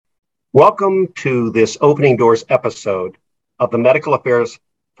Welcome to this Opening Doors episode of the Medical Affairs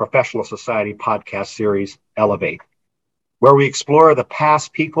Professional Society podcast series, Elevate, where we explore the paths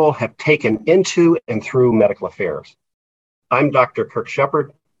people have taken into and through medical affairs. I'm Dr. Kirk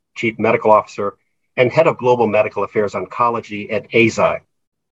Shepard, Chief Medical Officer and Head of Global Medical Affairs Oncology at Eisai.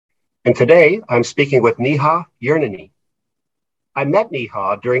 And today I'm speaking with Neha Yernani. I met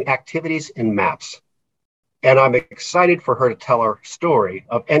Neha during activities in MAPS, and I'm excited for her to tell her story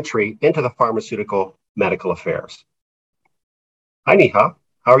of entry into the pharmaceutical medical affairs. Hi, Neha.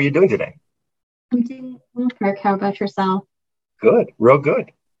 How are you doing today? I'm doing well, Kirk. How about yourself? Good, real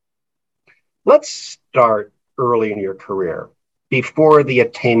good. Let's start early in your career, before the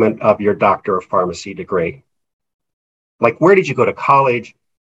attainment of your Doctor of Pharmacy degree. Like, where did you go to college?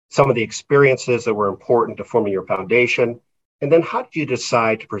 Some of the experiences that were important to forming your foundation, and then how did you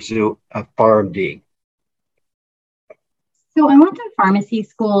decide to pursue a PharmD? So I went to pharmacy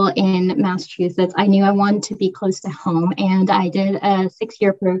school in Massachusetts. I knew I wanted to be close to home, and I did a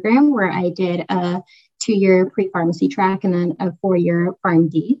 6-year program where I did a 2-year pre-pharmacy track and then a 4-year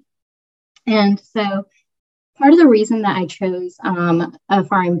PharmD. And so part of the reason that I chose a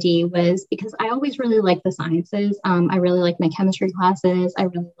PharmD was because I always really liked the sciences. I really liked my chemistry classes. I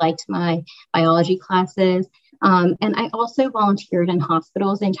really liked my biology classes. And I also volunteered in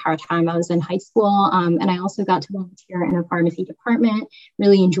hospitals the entire time I was in high school. And I also got to volunteer in a pharmacy department,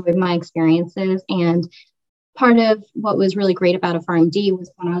 really enjoyed my experiences. And part of what was really great about a PharmD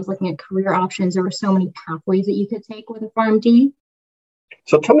was when I was looking at career options, there were so many pathways that you could take with a PharmD.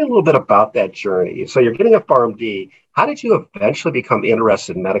 So tell me a little bit about that journey. So you're getting a PharmD. How did you eventually become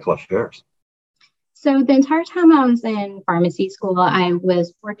interested in medical affairs? So the entire time I was in pharmacy school, I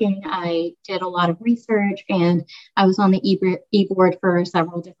was working, I did a lot of research, and I was on the e-board for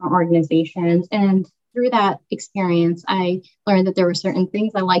several different organizations. And through that experience, I learned that there were certain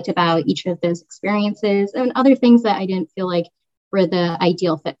things I liked about each of those experiences and other things that I didn't feel like were the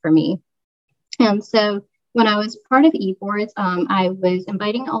ideal fit for me. And so when I was part of e-boards, I was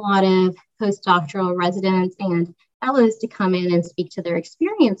inviting a lot of postdoctoral residents and fellows to come in and speak to their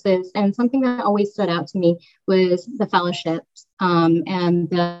experiences. And something that always stood out to me was the fellowships and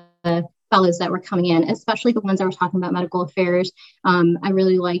the fellows that were coming in, especially the ones that were talking about medical affairs. I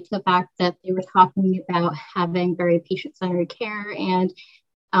really liked the fact that they were talking about having very patient-centered care and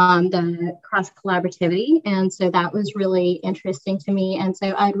the cross-collaborativity. And so that was really interesting to me. And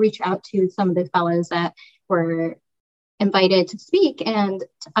so I'd reach out to some of the fellows that were invited to speak, and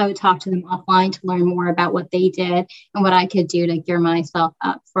I would talk to them offline to learn more about what they did and what I could do to gear myself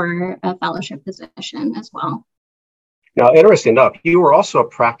up for a fellowship position as well. Now, interesting enough, you were also a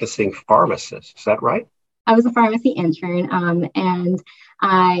practicing pharmacist. Is that right? I was a pharmacy intern, and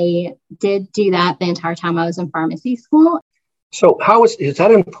I did do that the entire time I was in pharmacy school. So how is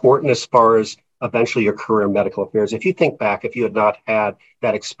that important as far as eventually your career in medical affairs? If you think back, if you had not had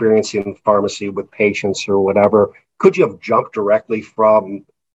that experience in pharmacy with patients or whatever, could you have jumped directly from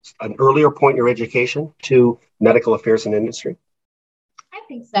an earlier point in your education to medical affairs and industry? I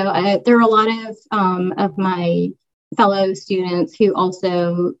think so. There are a lot of my fellow students who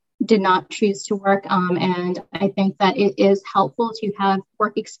also did not choose to work. And I think that it is helpful to have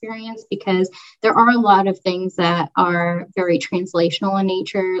work experience because there are a lot of things that are very translational in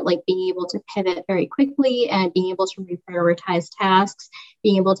nature, like being able to pivot very quickly and being able to reprioritize tasks,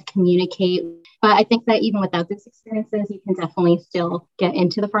 being able to communicate. But I think that even without those experiences, you can definitely still get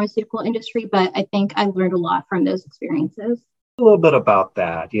into the pharmaceutical industry. But I think I learned a lot from those experiences. A little bit about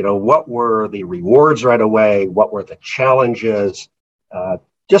that. What were the rewards right away? What were the challenges?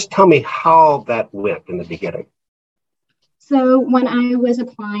 Just tell me how that went in the beginning. So when I was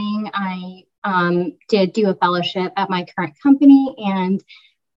applying, I did do a fellowship at my current company, and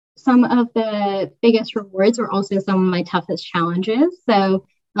some of the biggest rewards were also some of my toughest challenges. So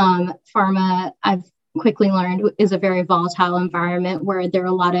pharma, I've quickly learned, is a very volatile environment where there are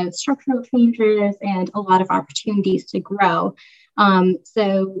a lot of structural changes and a lot of opportunities to grow.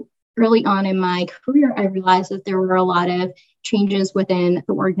 So early on in my career, I realized that there were a lot of changes within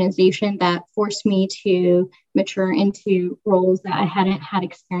the organization that forced me to mature into roles that I hadn't had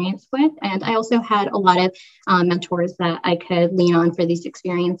experience with. And I also had a lot of mentors that I could lean on for these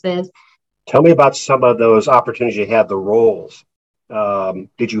experiences. Tell me about some of those opportunities you had, the roles.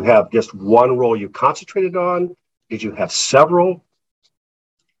 Did you have just one role you concentrated on? Did you have several?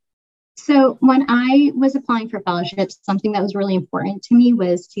 So when I was applying for fellowships, something that was really important to me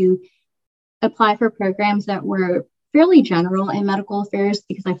was to apply for programs that were fairly general in medical affairs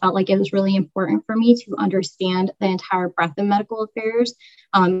because I felt like it was really important for me to understand the entire breadth of medical affairs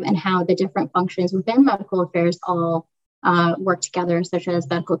and how the different functions within medical affairs all work together, such as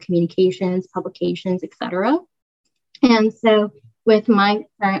medical communications, publications, etc. And so with my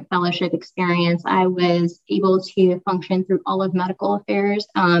current fellowship experience, I was able to function through all of medical affairs.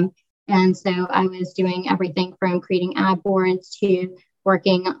 And so I was doing everything from creating ad boards to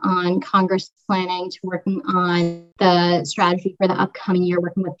working on Congress planning to working on the strategy for the upcoming year,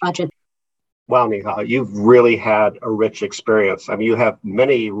 working with budget. Wow, Neha, you've really had a rich experience. I mean, you have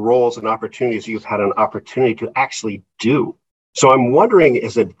many roles and opportunities you've had an opportunity to actually do. So I'm wondering,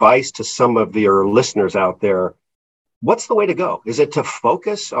 as advice to some of your listeners out there, what's the way to go? Is it to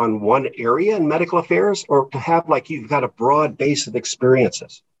focus on one area in medical affairs, or to have like you've got a broad base of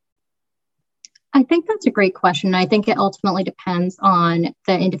experiences? I think that's a great question. I think it ultimately depends on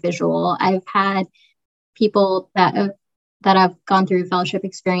the individual. I've had people that I've gone through fellowship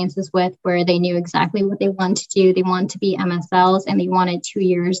experiences with where they knew exactly what they wanted to do. They wanted to be MSLs and they wanted 2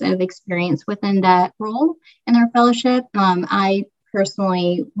 years of experience within that role in their fellowship. I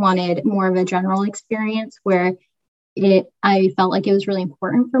personally wanted more of a general experience where I felt like it was really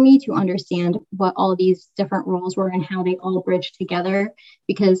important for me to understand what all these different roles were and how they all bridge together,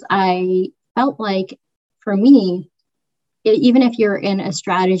 because I felt like for me, even if you're in a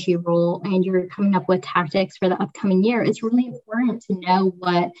strategy role and you're coming up with tactics for the upcoming year, it's really important to know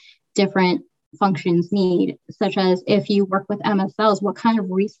what different functions need, such as if you work with MSLs, what kind of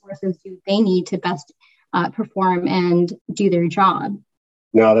resources do they need to best perform and do their job?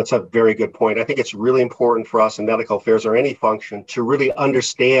 No, that's a very good point. I think it's really important for us in medical affairs or any function to really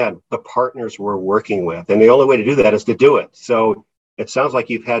understand the partners we're working with. And the only way to do that is to do it. So it sounds like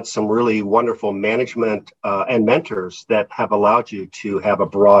you've had some really wonderful management and mentors that have allowed you to have a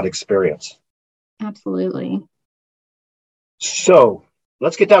broad experience. Absolutely. So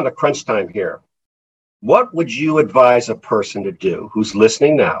let's get down to crunch time here. What would you advise a person to do who's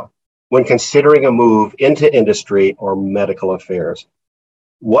listening now when considering a move into industry or medical affairs?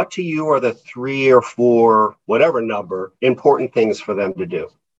 What to you are the 3 or 4, whatever number, important things for them to do?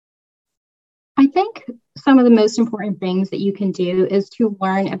 I think some of the most important things that you can do is to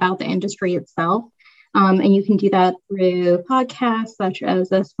learn about the industry itself. And you can do that through podcasts such as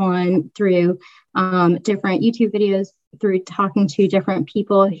this one, through different YouTube videos, through talking to different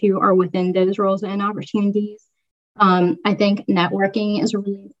people who are within those roles and opportunities. I think networking is a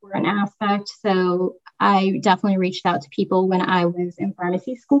really important aspect. So I definitely reached out to people when I was in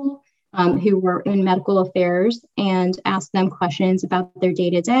pharmacy school who were in medical affairs and asked them questions about their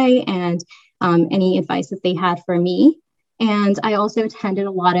day-to-day and any advice that they had for me. And I also attended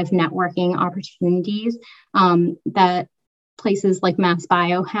a lot of networking opportunities that places like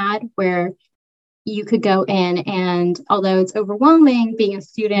MassBio had, where you could go in, and although it's overwhelming being a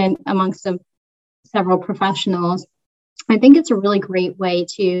student amongst several professionals, I think it's a really great way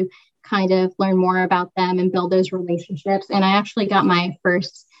to kind of learn more about them and build those relationships. And I actually got my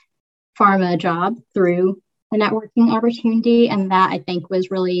first pharma job through a networking opportunity, and that I think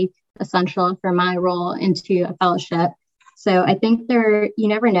was really essential for my role into a fellowship. So I think you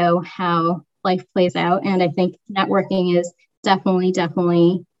never know how life plays out. And I think networking is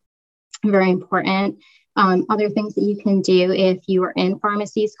definitely very important. Other things that you can do if you are in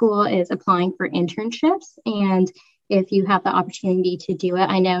pharmacy school is applying for internships. And if you have the opportunity to do it,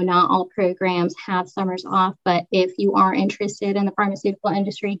 I know not all programs have summers off, but if you are interested in the pharmaceutical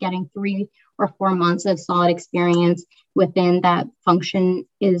industry, getting 3 or 4 months of solid experience within that function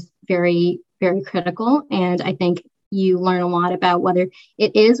is very, very critical. And I think you learn a lot about whether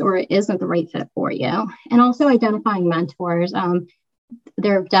it is or it isn't the right fit for you. And also identifying mentors.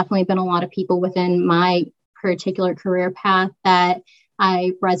 There have definitely been a lot of people within my particular career path that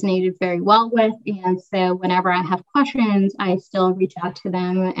I resonated very well with. And so whenever I have questions, I still reach out to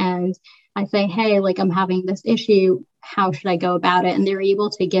them and I say, hey, like I'm having this issue. How should I go about it? And they're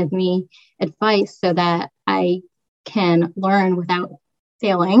able to give me advice so that I can learn without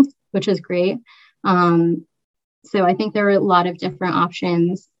failing, which is great. So I think there are a lot of different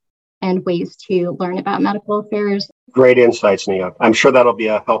options and ways to learn about medical affairs. Great insights, Nia. I'm sure that'll be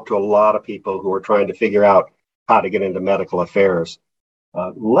a help to a lot of people who are trying to figure out how to get into medical affairs.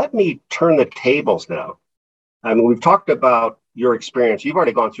 Let me turn the tables now. I mean, we've talked about your experience. You've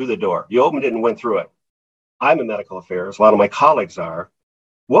already gone through the door. You opened it and went through it. I'm in medical affairs. A lot of my colleagues are.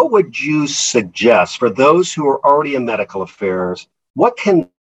 What would you suggest for those who are already in medical affairs? What can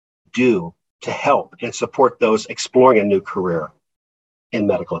do to help and support those exploring a new career in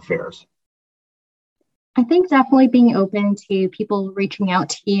medical affairs? I think definitely being open to people reaching out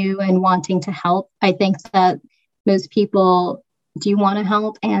to you and wanting to help. I think that most people do want to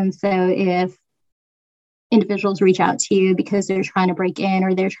help. And so if individuals reach out to you because they're trying to break in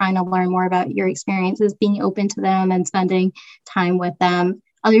or they're trying to learn more about your experiences, being open to them and spending time with them.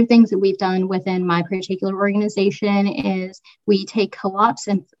 Other things that we've done within my particular organization is we take co-ops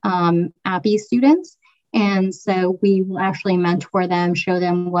and APPE students. And so we will actually mentor them, show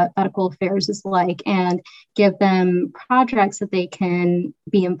them what medical affairs is like, and give them projects that they can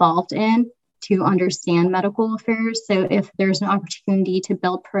be involved in to understand medical affairs. So if there's an opportunity to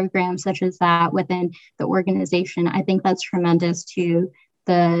build programs such as that within the organization, I think that's tremendous to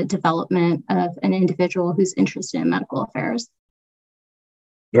the development of an individual who's interested in medical affairs.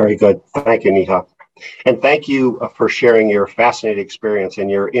 Very good. Thank you, Neha. And thank you for sharing your fascinating experience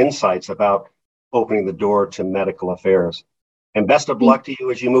and your insights about opening the door to medical affairs. And best of luck to you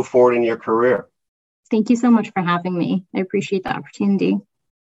as you move forward in your career. Thank you so much for having me. I appreciate the opportunity.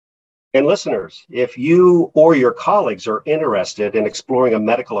 And listeners, if you or your colleagues are interested in exploring a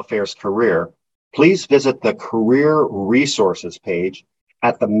medical affairs career, please visit the Career Resources page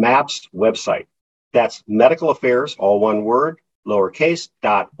at the MAPS website. That's Medical Affairs, all one word, lowercase,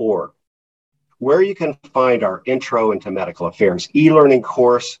 .org, where you can find our Intro into Medical Affairs e-learning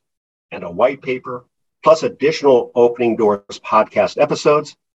course and a white paper, plus additional Opening Doors podcast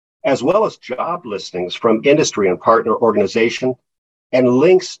episodes, as well as job listings from industry and partner organization, and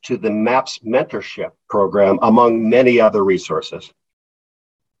links to the MAPS mentorship program, among many other resources.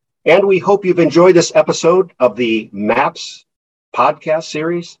 And we hope you've enjoyed this episode of the MAPS podcast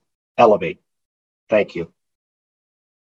series, Elevate. Thank you.